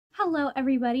Hello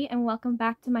everybody and welcome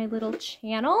back to my little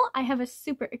channel. I have a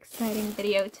super exciting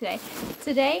video today.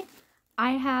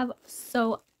 I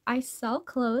sell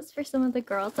clothes for some of the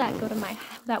girls that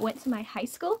went to my high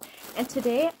school, and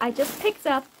today I just picked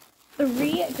up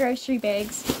 3 grocery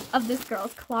bags of this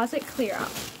girl's closet clear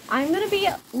out. I'm going to be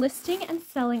listing and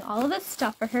selling all of this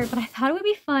stuff for her, but I thought it would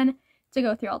be fun to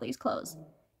go through all these clothes.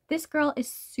 This girl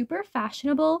is super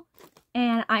fashionable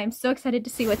and I'm so excited to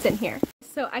see what's in here.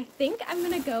 So I think I'm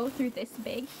gonna go through this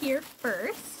bag here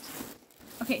first.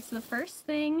 Okay, so the first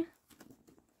thing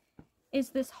is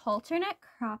this halter neck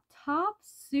crop top,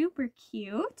 super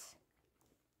cute.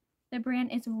 The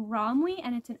brand is Romwe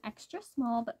and it's an extra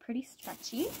small but pretty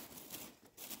stretchy.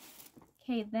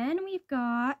 Okay, then we've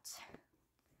got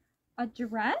a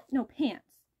pants.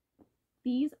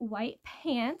 These white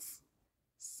pants,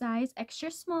 size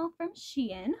extra small from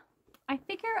Shein. I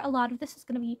figure a lot of this is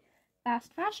going to be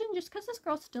fast fashion just because this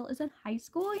girl still is in high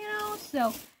school, you know,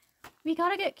 so we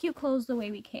gotta get cute clothes the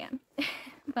way we can.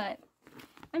 But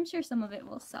I'm sure some of it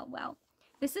will sell well.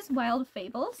 This is Wild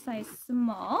Fable, size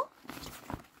small.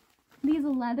 These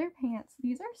leather pants,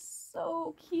 these are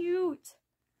so cute.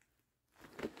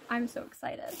 I'm so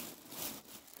excited.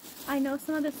 I know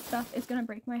some of this stuff is going to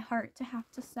break my heart to have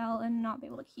to sell and not be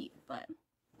able to keep, but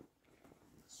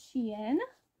Shein.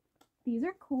 These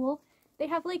are cool. They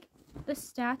have like the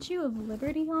Statue of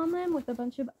Liberty on them with a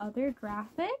bunch of other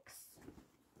graphics.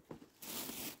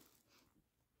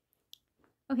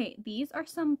 Okay, these are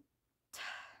some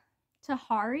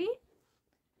Tahari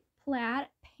plaid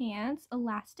pants,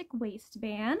 elastic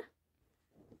waistband.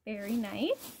 Very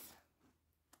nice.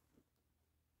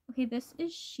 Okay, this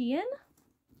is Shein.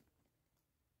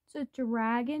 It's a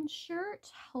dragon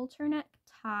shirt, halter neck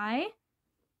tie.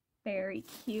 Very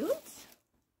cute.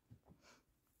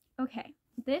 Okay,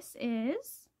 this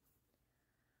is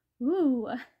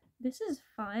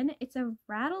fun. It's a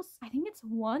I think it's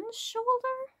one shoulder.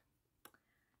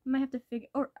 I might have to figure,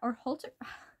 or halter.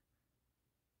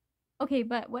 Okay,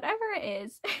 but whatever it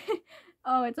is.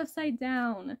 Oh, it's upside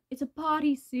down. It's a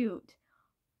bodysuit.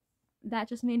 That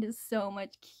just made it so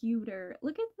much cuter.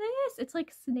 Look at this. It's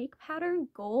like snake pattern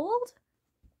gold.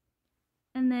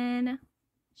 And then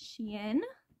Shein.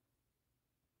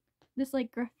 This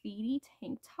like graffiti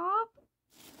tank top.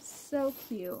 So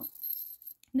cute.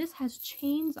 This has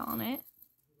chains on it.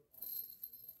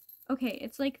 Okay,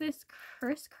 it's like this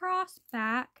crisscross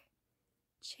back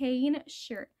chain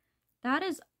shirt. That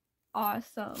is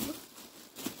awesome.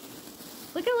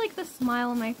 Look at like the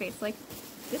smile on my face. Like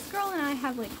this girl and I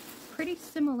have like pretty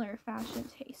similar fashion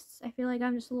tastes. I feel like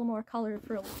I'm just a little more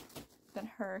colorful than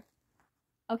her.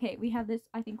 Okay, we have this,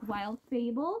 I think, Wild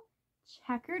Fable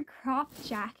checkered crop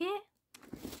jacket.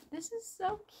 This is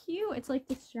so cute. It's like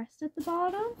distressed at the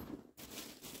bottom.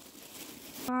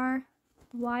 Our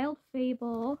Wild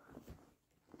Fable,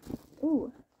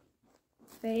 ooh,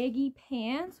 baggy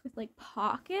pants with like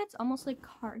pockets, almost like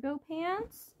cargo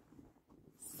pants.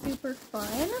 Super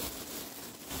fun.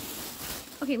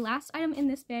 Okay, last item in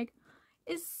this bag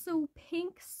is so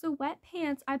pink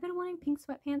sweatpants. I've been wanting pink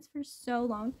sweatpants for so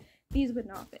long. These would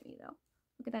not fit me though.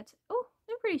 Look at that. Oh,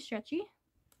 they're pretty stretchy.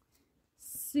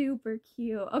 Super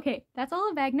cute. Okay, that's all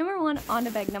of bag number 1. On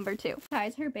to bag number 2.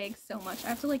 Ties her bag so much I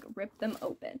have to like rip them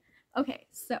open. Okay,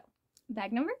 so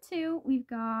bag number 2, we've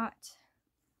got,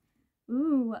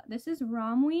 ooh, this is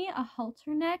Romwe, a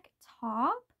halter neck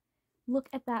top. Look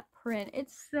at that print.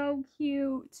 It's so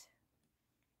cute.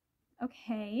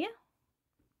 Okay,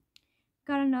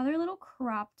 got another little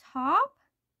crop top.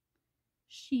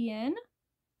 Shein.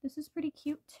 This is pretty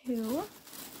cute too.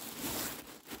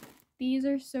 These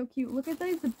are so cute. Look at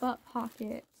these butt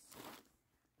pockets.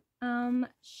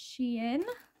 Shein.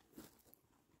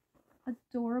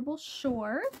 Adorable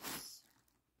shorts.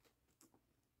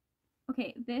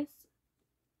 Okay, this.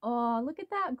 Oh, look at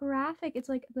that graphic. It's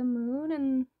like the moon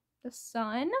and the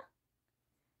sun.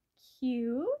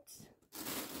 Cute.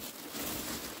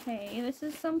 Okay, this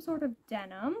is some sort of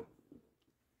denim.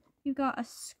 You've got a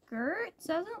skirt.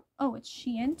 Oh, it's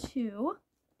Shein too.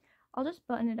 I'll just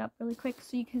button it up really quick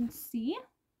so you can see.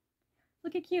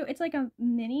 Look at cute. It's like a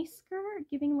mini skirt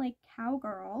giving like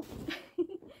cowgirl.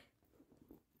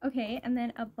 Okay, and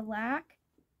then a black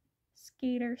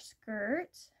skater skirt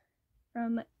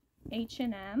from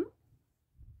H&M.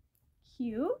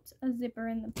 Cute. A zipper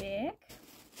in the back.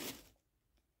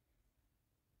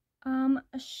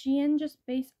 A Shein just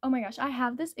base. Oh my gosh, I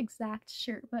have this exact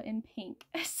shirt but in pink.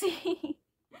 See?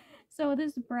 So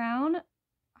this brown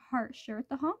heart shirt.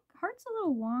 The heart's a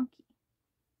little wonky.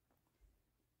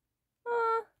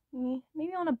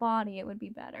 Maybe on a body it would be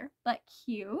better, but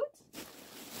cute.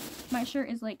 My shirt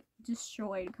is like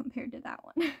destroyed compared to that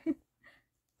one.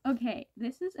 Okay,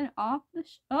 this is an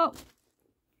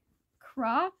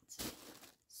cropped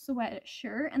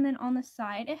sweatshirt, and then on the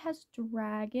side it has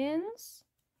dragons.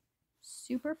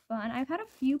 Super fun. I've had a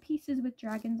few pieces with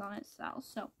dragons on it sell,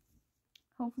 so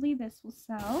hopefully this will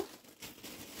sell.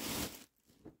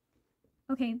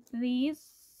 Okay,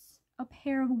 a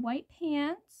pair of white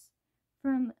pants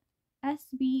from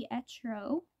SB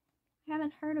Etro. I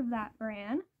haven't heard of that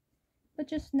brand, but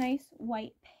just nice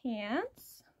white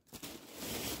pants.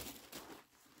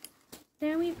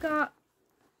 Then we've got,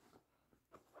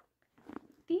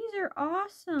 these are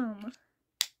awesome.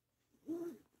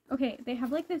 Okay, they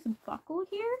have like this buckle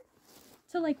here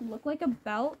to like look like a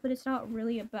belt, but it's not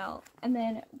really a belt. And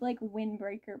then like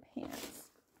windbreaker pants.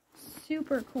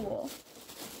 Super cool.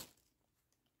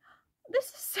 This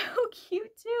is so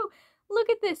cute too. Look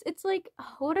at this. It's like,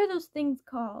 what are those things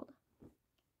called?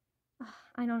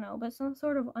 I don't know, but some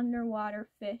sort of underwater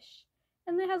fish.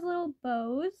 And it has little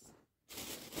bows.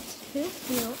 Too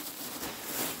cute.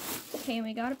 Okay, and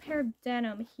we got a pair of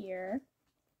denim here.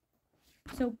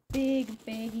 So big,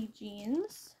 baggy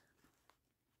jeans.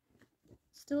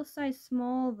 Still a size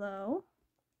small though.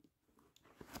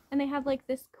 And they have like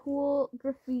this cool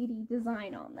graffiti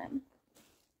design on them.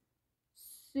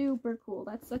 Super cool.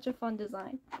 That's such a fun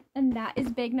design. And that is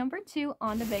big number 2.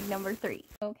 On to big number 3.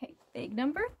 Okay, big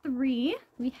number 3,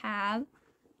 we have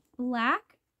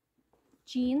black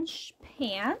jeans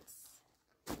pants.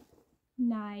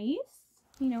 Nice.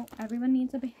 You know, everyone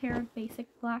needs a pair of basic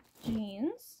black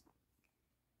jeans.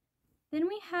 Then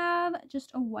we have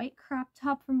just a white crop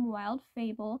top from Wild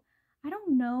Fable. I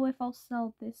don't know if I'll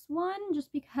sell this one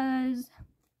just because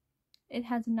it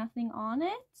has nothing on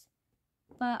it,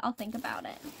 but I'll think about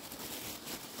it.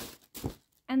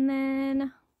 And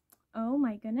then, oh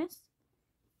my goodness,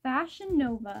 Fashion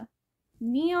Nova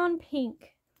neon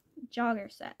pink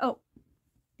jogger set. Oh,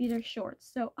 these are shorts.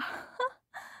 So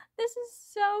this is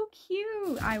so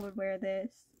cute. I would wear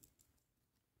this.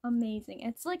 Amazing.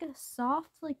 It's like a soft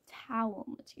like towel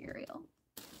material.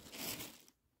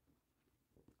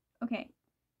 Okay.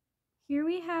 Here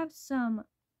we have some,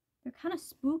 they're kind of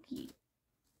spooky.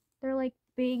 They're like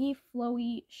baggy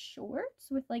flowy shorts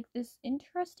with like this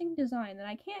interesting design that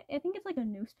I think it's like a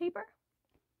newspaper.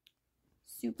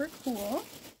 Super cool.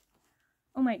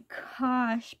 Oh my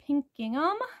gosh, pink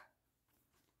gingham.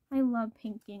 I love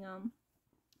pink gingham.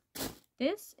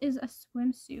 This is a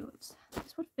swimsuit.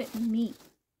 This would fit me.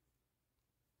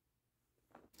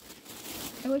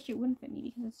 I wish it wouldn't fit me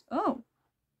because it's, oh,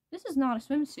 this is not a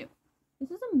swimsuit.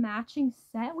 This is a matching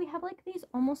set. We have like these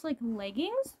almost like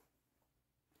leggings.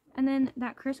 And then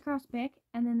that crisscross back.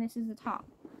 And then this is the top.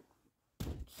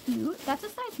 Cute. That's a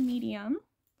size medium.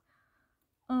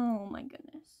 Oh my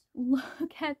goodness.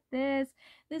 Look at this.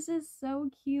 This is so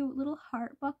cute. Little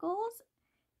heart buckles.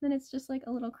 Then it's just like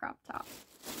a little crop top.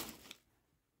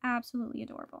 Absolutely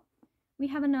adorable. We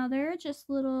have another just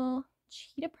little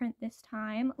cheetah print this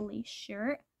time. Lace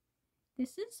shirt.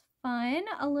 This is fun.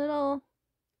 A little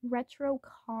retro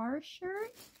car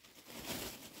shirt.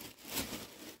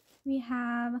 We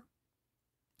have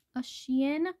a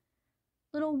Shein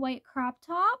little white crop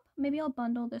top. Maybe I'll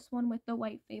bundle this one with the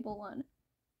White Fable one.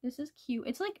 This is cute.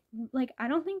 It's like I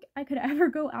don't think I could ever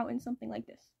go out in something like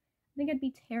this. I think I'd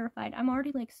be terrified. I'm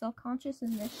already like self-conscious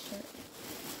in this shirt.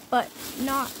 But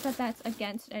not that that's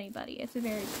against anybody. It's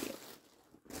very cute.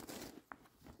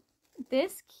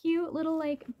 This cute little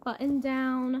like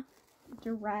button-down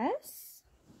dress.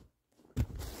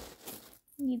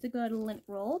 Needs a good lint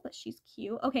roll, but she's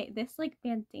cute. Okay, this like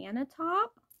bandana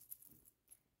top.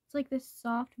 It's like this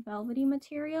soft velvety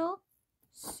material.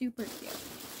 Super cute.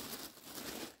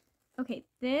 Okay,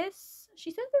 this,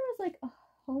 she said there was like a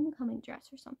homecoming dress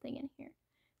or something in here.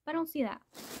 But I don't see that.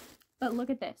 But look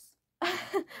at this.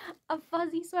 A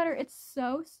fuzzy sweater. It's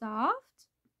so soft.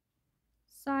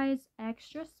 Size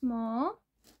extra small.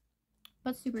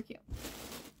 But super cute.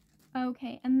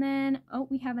 Okay, and then, oh,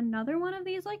 we have another one of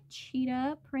these like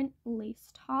cheetah print lace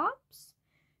tops.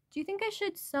 Do you think I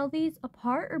should sell these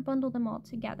apart or bundle them all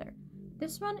together?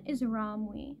 This one is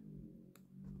Ramwi.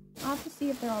 I'll have to see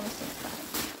if they're all the same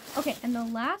size. Okay, and the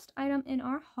last item in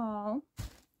our haul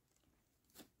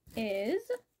is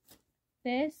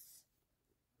this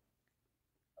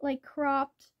like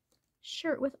cropped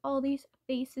shirt with all these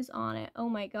faces on it. Oh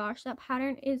my gosh, that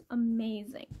pattern is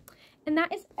amazing. And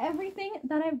that is everything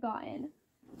that I've gotten.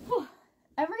 Whew.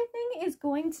 Everything is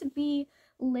going to be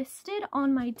listed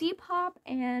on my Depop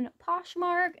and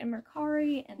Poshmark and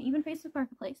Mercari and even Facebook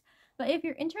Marketplace. But if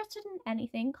you're interested in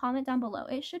anything, comment down below.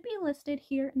 It should be listed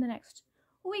here in the next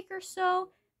week or so.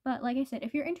 But like I said,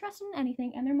 if you're interested in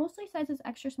anything, and they're mostly sizes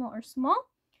extra small or small,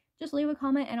 just leave a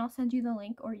comment and I'll send you the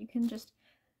link, or you can just,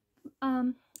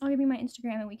 I'll give you my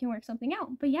Instagram and we can work something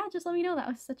out. But yeah, just let me know. That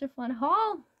was such a fun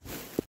haul.